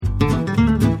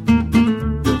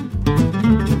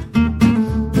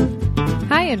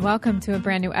and welcome to a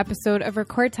brand new episode of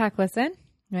Record Talk Listen.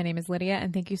 My name is Lydia,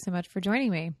 and thank you so much for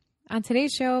joining me. On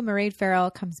today's show, Mairead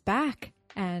Farrell comes back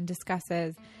and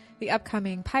discusses the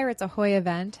upcoming Pirates Ahoy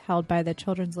event held by the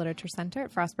Children's Literature Center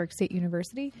at Frostburg State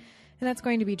University. And that's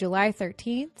going to be July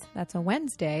 13th. That's a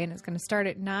Wednesday, and it's going to start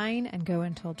at 9 and go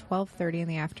until 12:30 in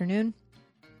the afternoon.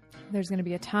 There's going to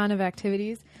be a ton of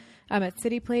activities at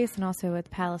City Place and also at the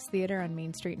Palace Theater on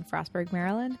Main Street in Frostburg,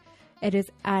 Maryland. It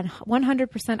is at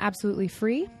 100% absolutely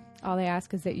free. All they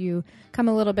ask is that you come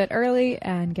a little bit early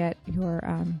and get your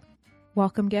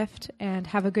welcome gift and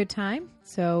have a good time.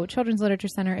 So Children's Literature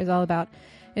Center is all about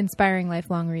inspiring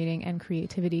lifelong reading and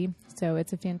creativity. So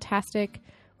it's a fantastic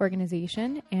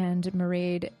organization. And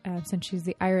Mairead, since she's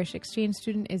the Irish exchange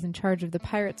student, is in charge of the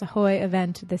Pirates Ahoy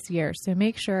event this year. So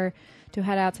make sure to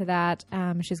head out to that.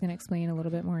 She's going to explain a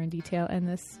little bit more in detail in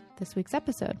this week's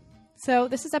episode. So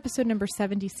this is episode number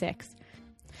 76.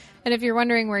 And if you're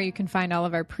wondering where you can find all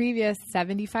of our previous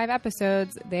 75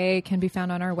 episodes, they can be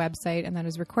found on our website, and that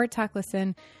is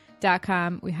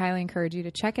recordtalklisten.com. We highly encourage you to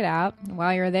check it out.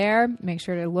 While you're there, make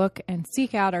sure to look and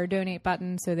seek out our donate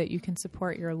button so that you can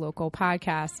support your local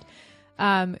podcast.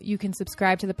 You can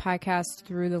subscribe to the podcast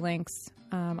through the links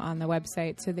on the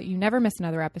website so that you never miss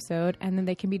another episode, and then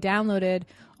they can be downloaded,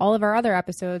 all of our other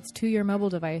episodes, to your mobile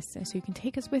device, so you can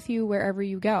take us with you wherever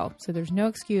you go. So there's no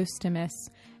excuse to miss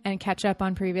and catch up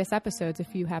on previous episodes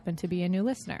if you happen to be a new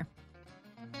listener.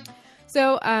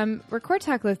 So Record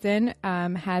Talk Listen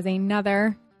has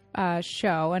another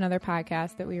show, another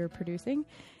podcast that we were producing,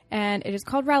 and it is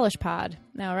called Relish Pod.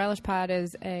 Now, Relish Pod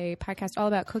is a podcast all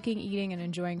about cooking, eating, and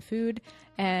enjoying food,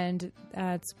 and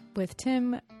it's with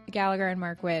Tim Gallagher and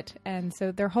Mark Witt. And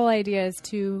so their whole idea is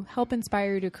to help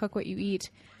inspire you to cook what you eat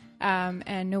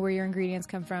and know where your ingredients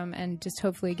come from and just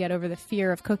hopefully get over the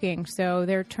fear of cooking. So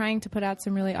they're trying to put out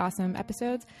some really awesome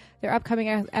episodes. Their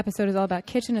upcoming episode is all about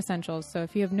kitchen essentials. So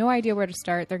if you have no idea where to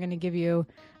start, they're going to give you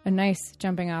a nice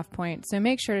jumping off point. So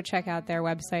make sure to check out their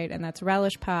website, and that's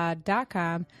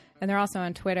relishpod.com. And they're also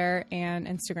on Twitter and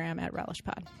Instagram at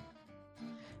relishpod.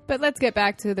 But let's get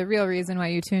back to the real reason why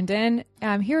you tuned in.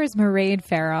 Here is Mairead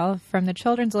Farrell from the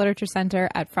Children's Literature Center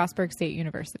at Frostburg State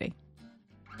University.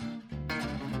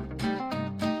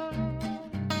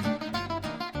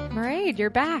 Mairead, you're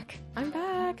back. I'm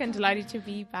back. I'm delighted to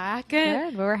be back.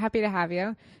 Good. Well, we're happy to have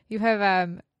you. You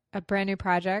have a brand new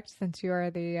project since you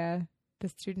are the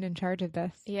student in charge of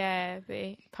this. Yeah,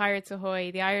 the Pirates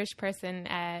Ahoy, the Irish person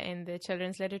in the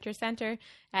Children's Literature Center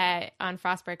on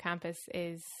Frostburg campus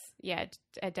is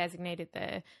designated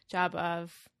the job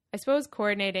of, I suppose,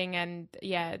 coordinating and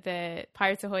the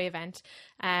Pirates Ahoy event.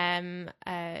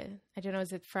 I don't know,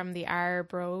 is it from the R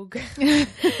Brogue?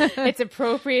 It's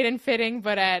appropriate and fitting,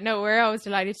 but no, we're always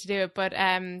delighted to do it. But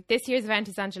this year's event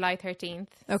is on July 13th,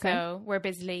 so we're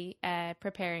busily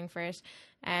preparing for it.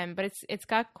 But it's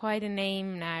got quite a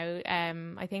name now.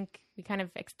 I think we kind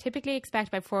of typically expect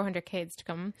about 400 kids to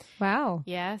come. Wow.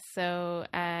 Yeah. So,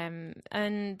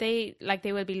 and they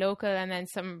will be local and then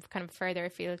some kind of further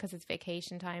afield because it's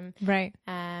vacation time. Right.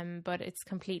 But it's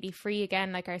completely free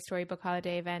again, like our Storybook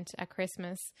Holiday event at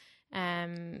Christmas.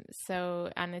 So,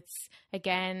 and it's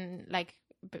again, like,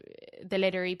 the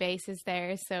literary base is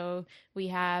there. So we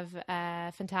have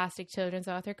a fantastic children's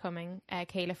author coming,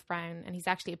 Caliph Brown, and he's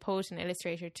actually a poet and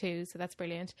illustrator too, so that's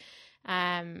brilliant.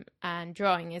 And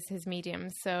drawing is his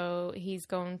medium, so he's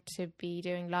going to be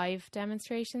doing live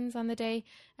demonstrations on the day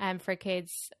for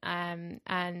kids and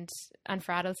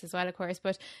for adults as well, of course.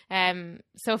 But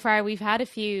so far we've had a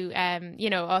few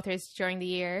authors during the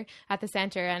year at the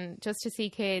centre, and just to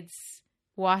see kids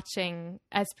watching,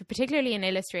 as particularly an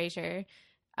illustrator.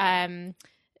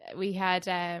 We had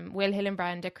Will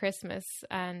Hillenbrand at Christmas,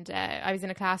 and I was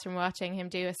in a classroom watching him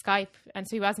do a Skype, and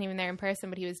so he wasn't even there in person,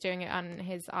 but he was doing it on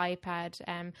his iPad,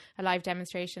 a live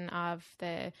demonstration of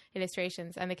the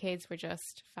illustrations, and the kids were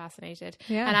just fascinated.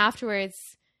 Yeah. And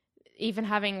afterwards, even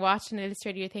having watched an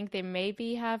illustrator, you think they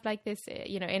maybe have like this,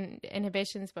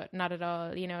 inhibitions, but not at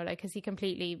all, because he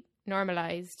completely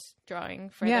normalized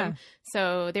drawing for them.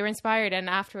 So they were inspired, and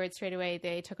afterwards straight away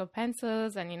they took up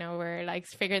pencils and were like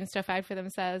figuring stuff out for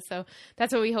themselves. So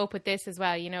that's what we hope with this as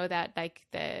well, that like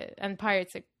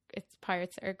pirates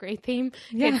are a great theme.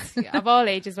 Kids of all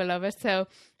ages will love it. So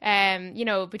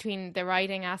between the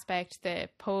writing aspect, the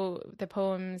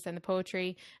poems and the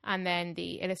poetry, and then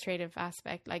the illustrative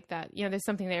aspect, like that, there's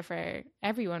something there for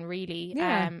everyone really.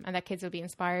 And that kids will be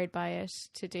inspired by it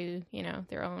to do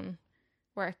their own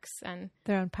works and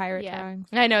their own pirate drawings.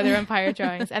 I know, their own pirate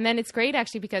drawings. And then it's great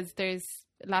actually because there's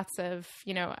lots of,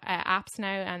 you know, apps now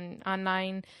and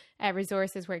online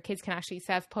resources where kids can actually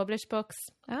self-publish books.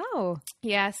 Oh,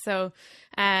 yeah. So,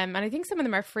 and I think some of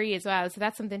them are free as well. So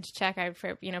that's something to check out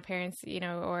for, you know, parents, you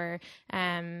know, or,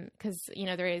 cause, you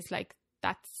know, there is like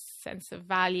that sense of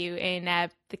value in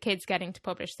the kids getting to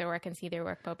publish their work and see their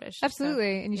work published.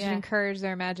 absolutely. And you should yeah. encourage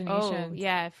their imagination. Oh,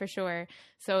 yeah, for sure.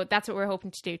 So that's what we're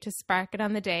hoping to do, to spark it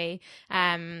on the day.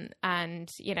 And,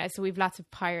 you know, so we've lots of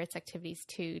pirates activities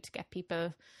too, to get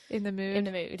people In the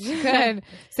mood. Good.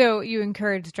 So you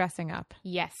encourage dressing up.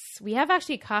 Yes. We have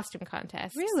actually a costume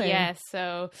contest. Really? Yes.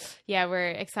 So yeah, we're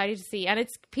excited to see. And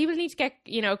it's, people need to get,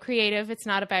 you know, creative. It's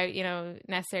not about, you know,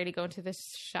 necessarily going to the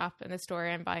shop in the store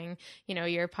and buying, you know,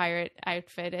 your pirate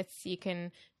outfit. It's, you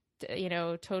can, you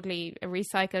know, totally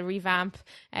recycle, revamp,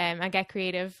 and get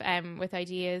creative with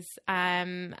ideas.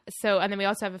 So, and then we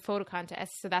also have a photo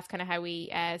contest. So that's kind of how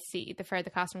we see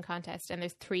the costume contest. And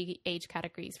there's 3 age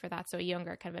categories for that. So a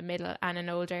younger, kind of a middle, and an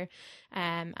older.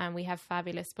 And we have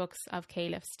fabulous books of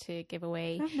caliphs to give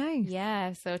away. Oh, nice.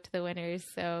 Yeah, so to the winners.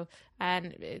 So, and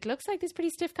it looks like there's pretty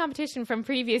stiff competition from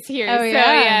previous years. Oh, so,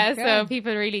 yeah. so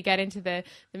people really get into the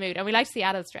mood. And we like to see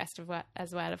adults dressed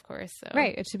as well, of course. So.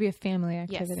 Right. It should be a family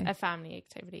activity. Yes, a family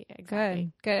activity.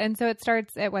 Exactly. Good. And so it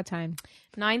starts at what time?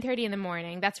 9:30 in the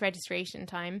morning. That's registration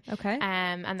time. Okay.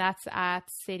 And that's at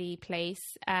City Place.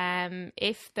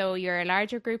 If though you're a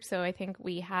larger group, so I think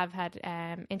we have had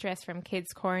interest from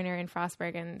Kids Corner in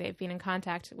Frostburg, and they've been in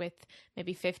contact with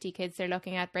maybe 50 kids they're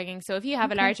looking at bringing. So if you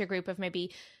have a larger group of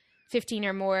maybe 15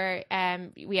 or more,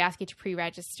 we ask you to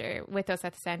pre-register with us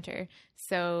at the centre.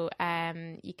 So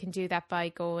you can do that by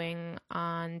going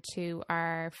on to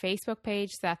our Facebook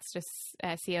page. That's just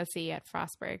CLC at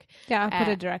Frostburg. Yeah, I'll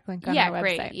put a direct link on our website.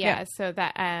 Great. Yeah, so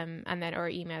that, and then, or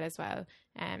email as well.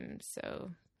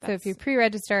 So if you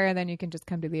pre-register, then you can just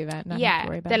come to the event. Not have to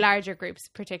worry about the it. larger groups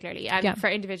particularly. And for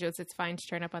individuals, it's fine to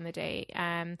turn up on the day.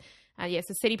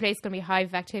 So City Place is going to be a hive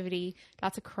of activity,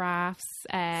 lots of crafts.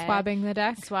 Swabbing the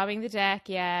deck.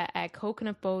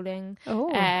 Coconut bowling. Oh.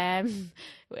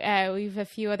 We've a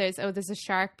few others. Oh, there's a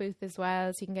shark booth as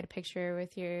well, so you can get a picture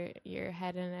with your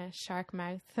head in a shark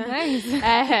mouth. Nice.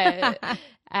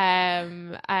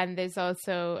 And there's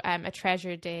also a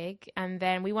treasure dig. And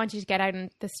then we want you to get out in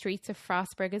the streets of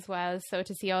Frostburg as well, so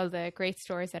to see all the great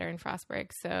stores that are in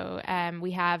Frostburg. So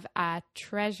we have a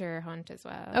treasure hunt as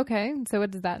well. Okay. So what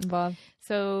does that involve?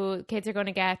 So kids are going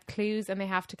to get clues, and they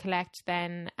have to collect,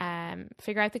 then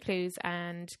figure out the clues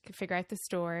and figure out the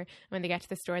store. When they get to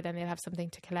the store, then they'll have something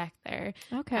to collect there.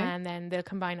 Okay. And then they'll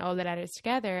combine all the letters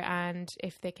together, and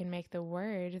if they can make the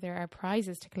word, there are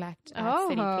prizes to collect at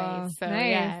City Place. So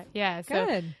nice. yeah.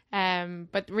 Good. So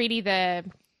but really the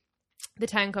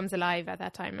town comes alive at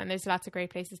that time, and there's lots of great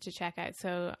places to check out.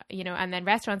 So, you know, and then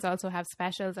restaurants also have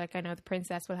specials. Like I know the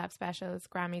Princess will have specials,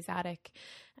 Grammy's Attic,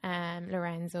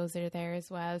 Lorenzo's are there as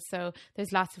well. So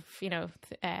there's lots of, you know,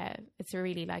 it's a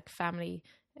really like family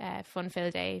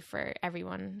fun-filled day for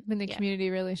everyone. When the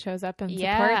community really shows up and supports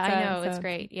I know, them, it's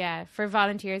great. Yeah, for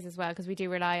volunteers as well, because we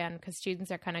do rely on, because students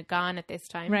are kind of gone at this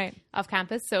time off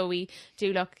campus, so we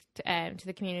do look to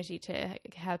the community to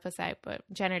help us out. But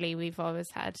generally, we've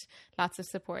always had lots of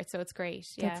support, so it's great.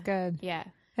 Yeah, that's good. Yeah,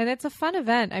 and it's a fun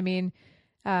event. I mean,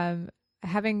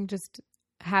 having just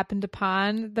happened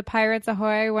upon the Pirates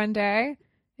Ahoy one day,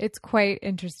 it's quite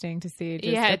interesting to see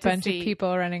just a bunch of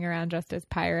people running around dressed as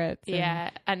pirates.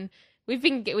 And we've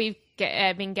been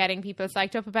getting people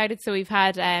psyched up about it. So we've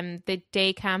had the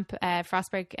day camp,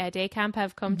 Frostburg day camp,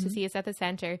 have come to see us at the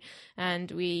centre, and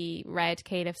we read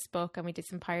Caliph's book, and we did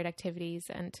some pirate activities,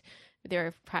 and they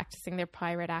were practicing their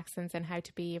pirate accents and how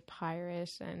to be a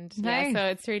pirate. And nice. So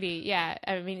it's really,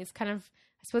 I mean, it's kind of,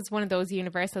 I suppose, one of those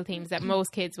universal themes that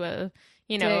most kids will,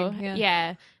 you know,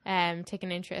 take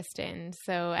an interest in.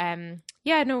 So,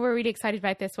 we're really excited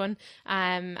about this one.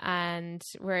 And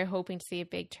we're hoping to see a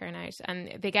big turnout.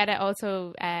 And they get it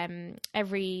also,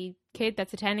 every kid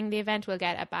that's attending the event will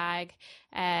get a bag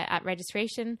at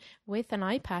registration with an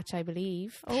eye patch, I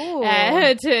believe,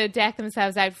 to deck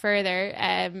themselves out further.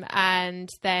 And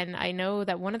then I know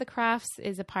that one of the crafts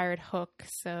is a pirate hook,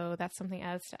 so that's something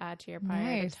else to add to your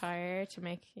pirate attire to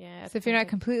make. So if you're not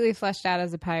completely fleshed out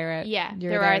as a pirate,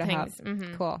 there are things.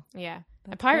 Mm-hmm. Cool. Yeah.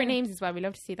 And pirate names as well. We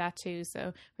love to see that too.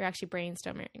 So we're actually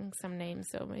brainstorming some names.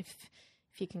 So if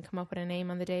you can come up with a name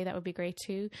on the day, that would be great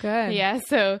too. Good. Yeah,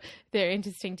 so they're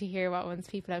interesting to hear what ones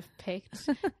people have picked.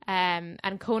 And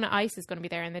Kona Ice is going to be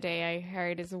there on the day, I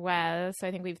heard as well. So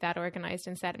I think we've that organised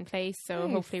and set in place. So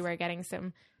hopefully we're getting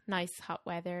some nice hot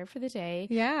weather for the day.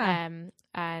 Yeah.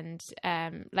 And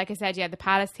like I said, the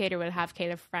Palace Theatre will have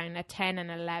Caliph around at 10 and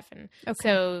 11. Okay.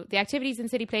 So the activities in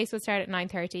City Place will start at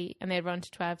 9:30 and they'll run to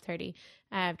 12:30.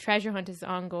 Treasure Hunt is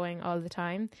ongoing all the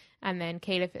time, and then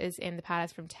Caliph is in the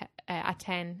Palace from at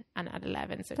 10 and at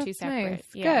 11. So That's two separate. nice.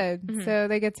 Yeah. Good. Mm-hmm. So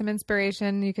they get some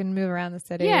inspiration. You can move around the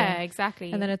city. Yeah,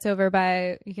 exactly. And then it's over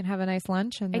by, you can have a nice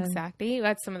lunch. And then, exactly.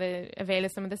 That's avail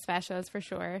of some of the specials for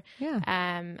sure. Yeah.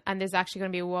 And there's actually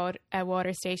going to be a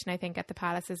water station, I think, at the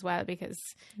Palace as well, because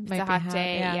it's a hot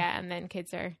day. Yeah. And then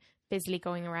kids are busily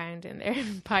going around in their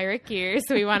pirate gear,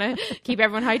 so we want to keep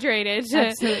everyone hydrated.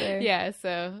 Absolutely. Yeah.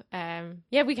 So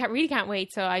we really can't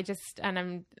wait. So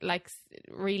I'm like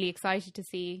really excited to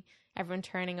see everyone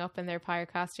turning up in their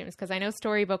pirate costumes, because I know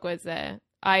Storybook was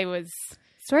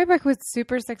Storybook was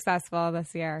super successful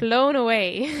this year. blown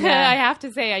away. Yeah. I have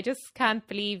to say, I just can't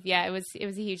believe. It was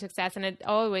a huge success, and it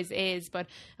always is. But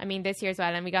I mean, this year as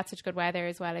well, and we got such good weather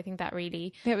as well. I think that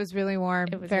really, It was really warm.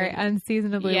 It was very really-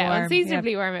 unseasonably warm.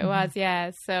 unseasonably warm it was. Yeah.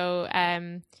 So,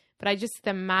 but I just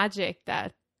the magic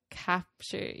that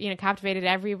captivated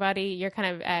everybody. You're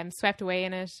kind of swept away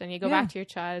in it, and you go Yeah. back to your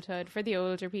childhood. For the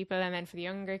older people, and then for the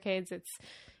younger kids, it's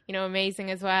amazing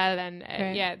as well. And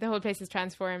Right. the whole place is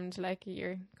transformed. Like,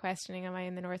 you're questioning, am I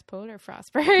in the North Pole or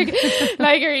Frostburg?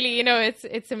 Like, really,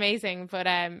 it's amazing. But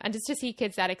and just to see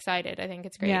kids that excited, I think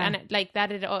it's great. Yeah.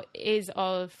 And is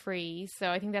all free,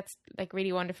 so I think that's like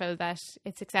really wonderful that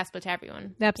it's accessible to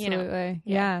everyone. Absolutely.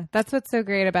 Yeah. Yeah. That's what's so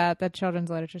great about the Children's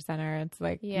Literature Center. It's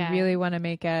like Yeah. you really want to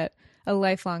make it a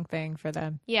lifelong thing for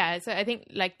them. Yeah, so I think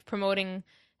like promoting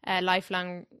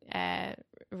lifelong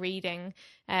reading,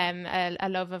 a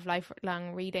love of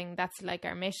lifelong reading, that's like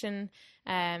our mission.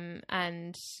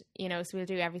 And so we'll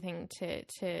do everything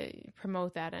to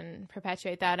promote that and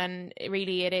perpetuate that. And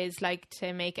it is like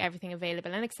to make everything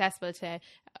available and accessible to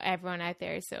everyone out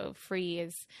there. So free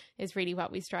is really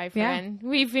what we strive for, Yeah. and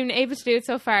we've been able to do it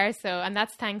so far. So, and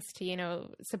that's thanks to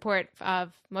support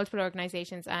of multiple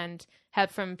organizations and help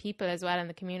from people as well in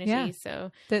the community. Yeah.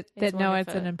 So That It's know it's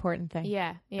wonderful. an important thing.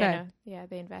 yeah, Good.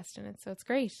 they invest in it, so it's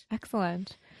great.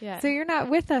 Excellent. Yeah. So you're not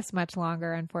with us much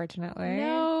longer, unfortunately.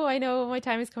 No, I know my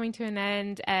time is coming to an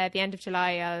end. At the end of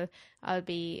July, I'll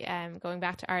be going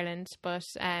back to Ireland, but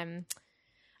and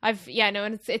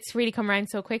it's really come around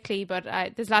so quickly. But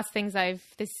there's lots of things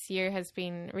this year has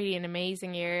been really an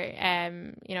amazing year.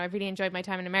 I've really enjoyed my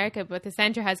time in America, but the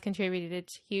centre has contributed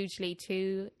hugely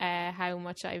to how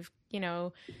much I've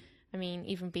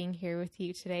even being here with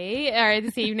you today or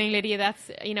this evening, Lydia, that's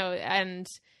and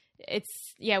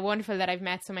it's wonderful that I've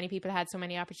met so many people, had so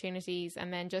many opportunities,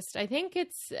 and then just I think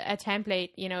it's a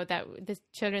template that the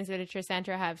Children's Literature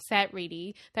Centre have set,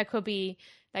 really, that could be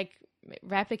like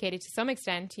replicated to some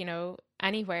extent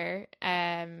anywhere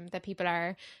that people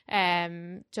are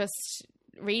just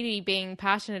really being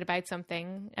passionate about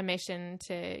something, a mission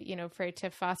to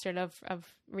foster love of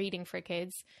reading for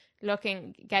kids,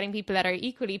 getting people that are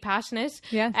equally passionate,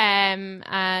 Yes.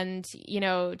 and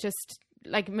just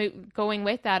like going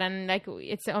with that. And like,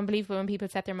 it's unbelievable when people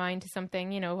set their mind to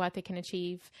something, what they can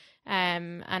achieve.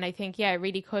 And I think, it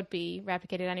really could be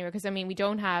replicated anywhere, because we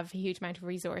don't have a huge amount of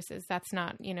resources. That's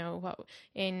not, what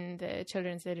in the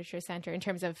Children's Literature Centre in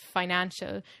terms of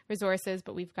financial resources,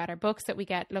 but we've got our books that we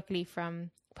get luckily from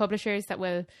publishers that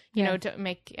will,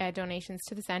 make donations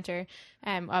to the centre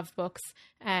of books.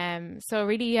 So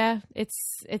really,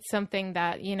 it's something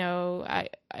that,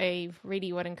 I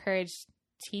really would encourage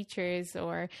teachers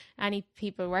or any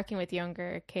people working with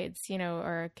younger kids,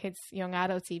 or kids, young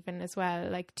adults even as well,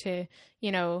 like to,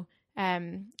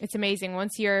 it's amazing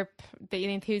once you're the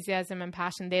enthusiasm and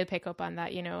passion, they'll pick up on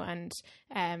that, and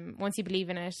once you believe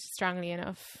in it strongly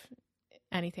enough,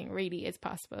 anything really is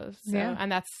possible. So,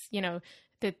 and that's,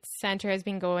 the centre has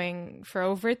been going for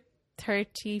over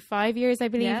 35 years, I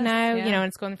believe. Yes, now, yeah. and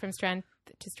it's going from strength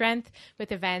to strength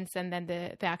with events and then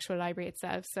the actual library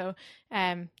itself. So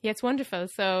it's wonderful.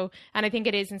 So, and I think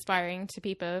it is inspiring to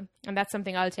people, and that's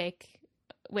something I'll take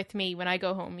with me when I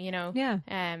go home, Yeah.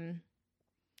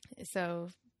 So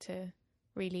to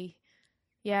really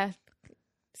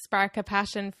spark a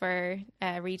passion for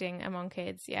reading among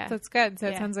kids. So it's good. So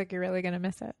it Yeah. sounds like you're really going to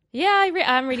miss it. Yeah,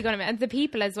 I'm really going to, and the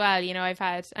people as well, I've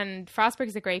had, and Frostburg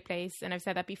is a great place, and I've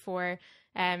said that before.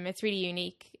 It's really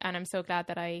unique, and I'm so glad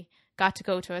that I got to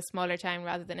go to a smaller town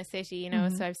rather than a city,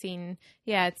 Mm-hmm. so I've seen,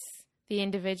 it's the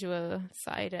individual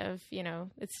side of,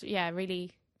 it's,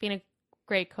 really been a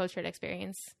great cultural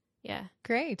experience. Yeah.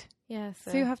 Great. Yeah.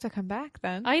 So you have to come back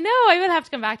then. I know, I will have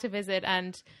to come back to visit,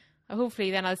 and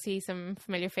hopefully then I'll see some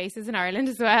familiar faces in Ireland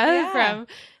as well from,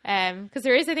 because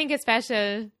there is, I think, a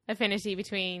special affinity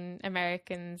between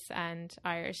Americans and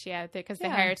Irish, because the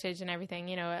heritage and everything,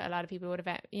 you know, a lot of people would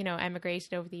have, you know,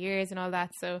 emigrated over the years and all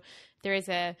that. So there is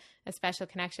a special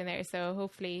connection there. So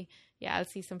hopefully, I'll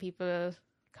see some people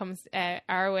comes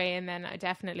our way, and then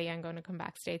I'm going to come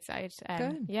back stateside.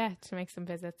 To make some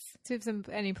visits. Do you have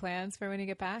any plans for when you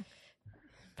get back?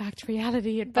 Back to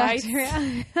reality advice.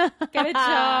 Get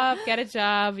a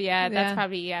job. Yeah, that's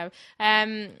probably and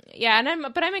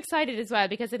I'm excited as well,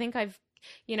 because I think I've,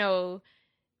 you know,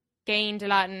 gained a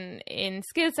lot in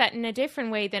skill set in a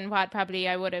different way than what probably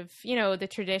I would have, you know, the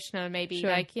traditional maybe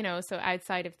like, you know, so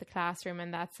outside of the classroom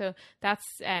and that. So that's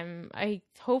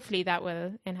hopefully that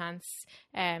will enhance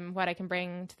what I can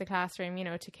bring to the classroom, you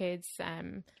know, to kids.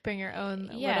 Bring your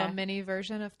own little mini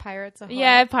version of Pirates Ahoy.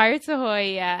 Yeah, Pirates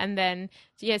Ahoy, and then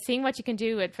seeing what you can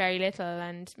do with very little,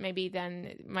 and maybe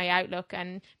then my outlook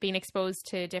and being exposed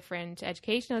to different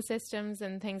educational systems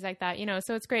and things like that, you know,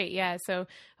 so it's great. So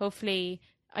hopefully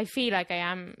I feel like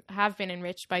I have been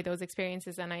enriched by those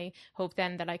experiences, and I hope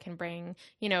then that I can bring,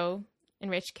 you know,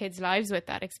 enrich kids' lives with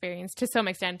that experience to some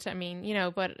extent. I mean, you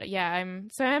know, but I'm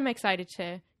excited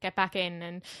to get back in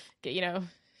and get, you know,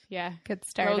 get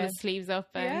started, roll the sleeves up,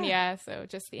 and so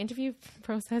just the interview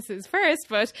process is first,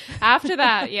 but after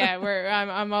that,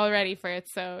 I'm all ready for it.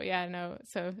 So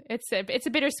so it's a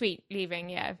bittersweet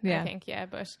leaving, I think,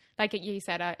 but like you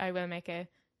said, I will make a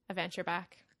venture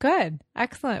back. Good.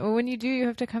 Excellent. Well, when you do, you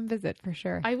have to come visit for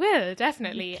sure. I will,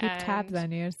 definitely. Keep tabs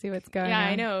on you, see what's going on. Yeah,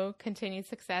 I know. Continued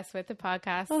success with the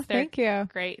podcast. Oh, thank you.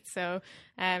 Great. So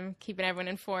keeping everyone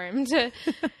informed. So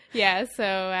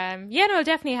I'll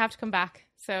definitely have to come back.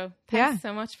 So thanks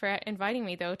so much for inviting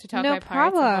me, though, to talk about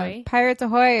Pirates Ahoy. Pirates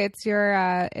Ahoy. It's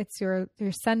your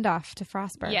send off to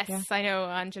Frostburg. Yes, I know,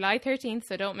 on July 13th,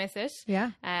 so don't miss it.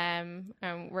 Yeah.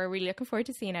 We're really looking forward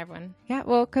to seeing everyone. Yeah.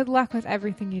 Well, good luck with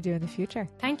everything you do in the future.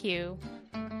 Thank you.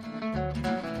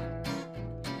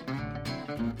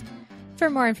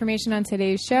 For more information on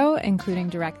today's show, including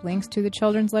direct links to the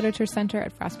Children's Literature Center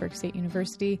at Frostburg State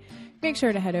University, make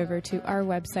sure to head over to our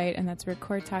website, and that's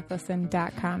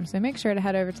recordtalklisten.com. So make sure to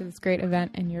head over to this great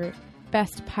event in your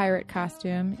best pirate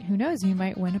costume. Who knows, you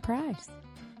might win a prize.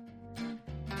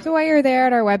 So while you're there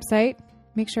at our website,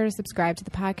 make sure to subscribe to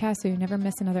the podcast so you never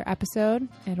miss another episode.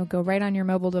 It'll go right on your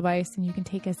mobile device, and you can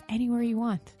take us anywhere you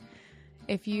want.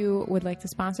 If you would like to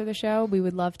sponsor the show, we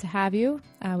would love to have you.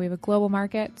 We have a global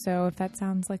market, so if that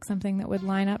sounds like something that would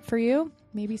line up for you,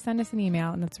 maybe send us an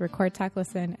email, and that's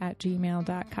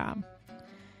recordtalklisten@gmail.com.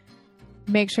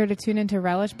 Make sure to tune into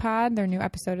Relish Pod. Their new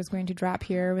episode is going to drop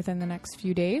here within the next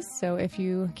few days. So if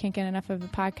you can't get enough of the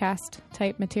podcast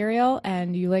type material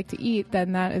and you like to eat,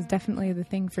 then that is definitely the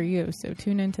thing for you. So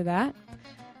tune into that.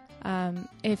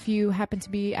 If you happen to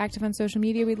be active on social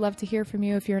media, we'd love to hear from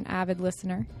you if you're an avid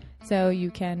listener. So you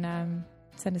can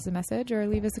send us a message or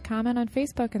leave us a comment on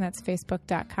Facebook, and that's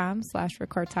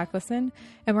facebook.com/recordtalklisten.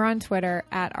 And we're on Twitter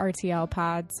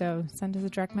 @RTLpod. So send us a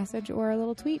direct message or a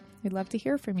little tweet. We'd love to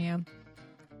hear from you.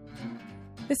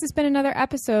 This has been another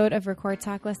episode of Record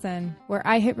Talk Listen, where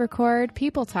I hit record,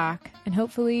 people talk, and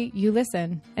hopefully you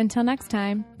listen. Until next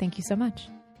time, thank you so much.